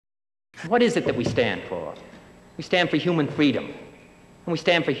What is it that we stand for? We stand for human freedom, and we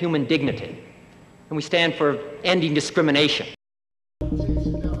stand for human dignity, and we stand for ending discrimination.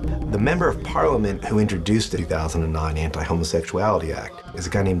 The member of parliament who introduced the 2009 Anti-Homosexuality Act is a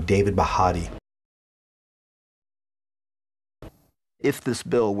guy named David Bahati. If this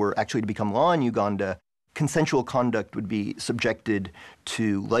bill were actually to become law in Uganda, consensual conduct would be subjected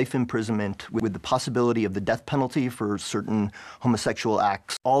to life imprisonment with the possibility of the death penalty for certain homosexual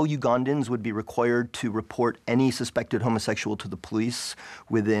acts. All Ugandans would be required to report any suspected homosexual to the police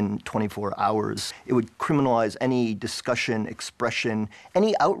within 24 hours. It would criminalize any discussion, expression,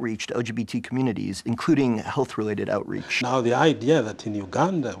 any outreach to LGBT communities, including health-related outreach. Now, the idea that in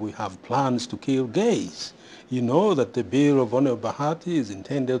Uganda we have plans to kill gays, you know that the bill of Honorable Bahati is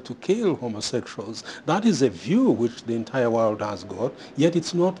intended to kill homosexuals. That is a view which the entire world has got, yet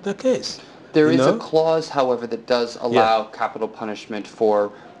it's not the case. There is a clause, however, that does allow capital punishment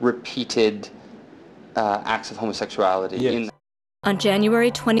for repeated acts of homosexuality. Yes. On January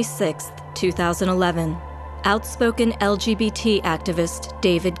 26, 2011, outspoken LGBT activist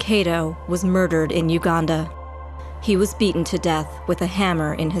David Kato was murdered in Uganda. He was beaten to death with a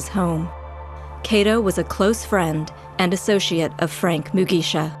hammer in his home. Kato was a close friend and associate of Frank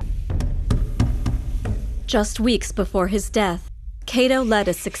Mugisha. Just weeks before his death, Kato led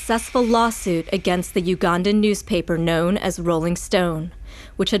a successful lawsuit against the Ugandan newspaper known as Rolling Stone,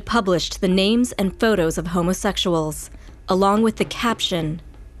 which had published the names and photos of homosexuals, along with the caption,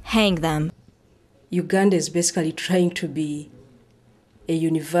 "Hang them." Uganda is basically trying to be a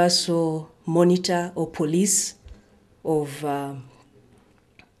universal monitor or police of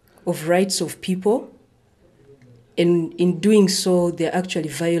rights of people, and in doing so, they're actually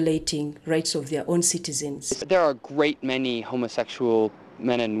violating rights of their own citizens. There are a great many homosexual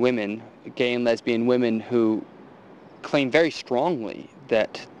men and women, gay and lesbian women, who claim very strongly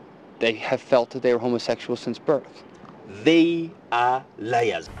that they have felt that they were homosexual since birth. They are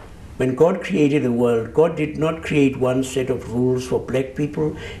liars. When God created the world, God did not create one set of rules for black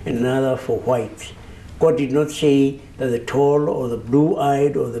people and another for whites. God did not say that the tall or the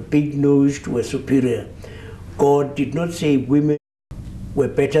blue-eyed or the big-nosed were superior. God did not say women were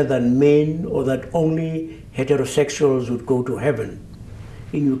better than men or that only heterosexuals would go to heaven.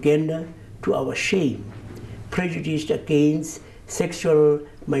 In Uganda, to our shame, prejudice against sexual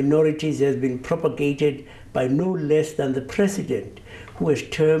minorities has been propagated by no less than the president, who has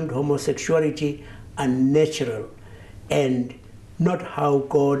termed homosexuality unnatural and not how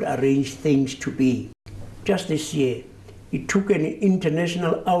God arranged things to be. Just this year, it took an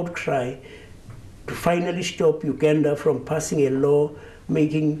international outcry to finally stop Uganda from passing a law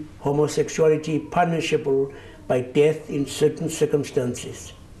making homosexuality punishable by death in certain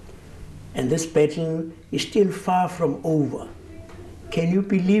circumstances. And this battle is still far from over. Can you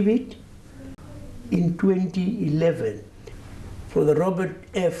believe it? In 2011, for the Robert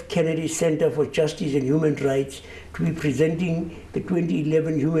F. Kennedy Center for Justice and Human Rights to be presenting the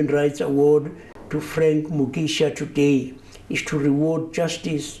 2011 Human Rights Award to Frank Mugisha today is to reward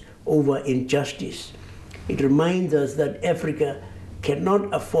justice over injustice. It reminds us that Africa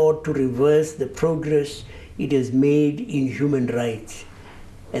cannot afford to reverse the progress it has made in human rights,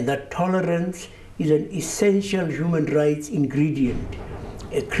 and that tolerance is an essential human rights ingredient,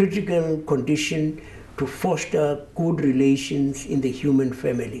 a critical condition to foster good relations in the human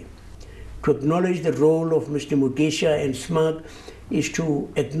family. To acknowledge the role of Mr. Mugisha and SMARC is to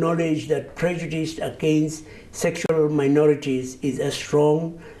acknowledge that prejudice against sexual minorities is as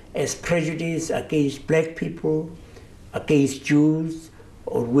strong as prejudice against black people, against Jews,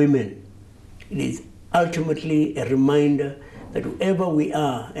 or women. It is ultimately a reminder that whoever we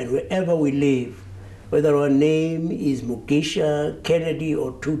are and wherever we live, whether our name is Mugisha, Kennedy,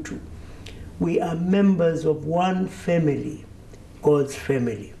 or Tutu, we are members of one family, God's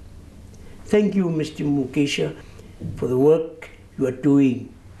family. Thank you, Mr. Mugisha, for the work you are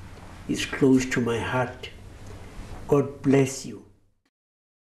doing. It's close to my heart. God bless you.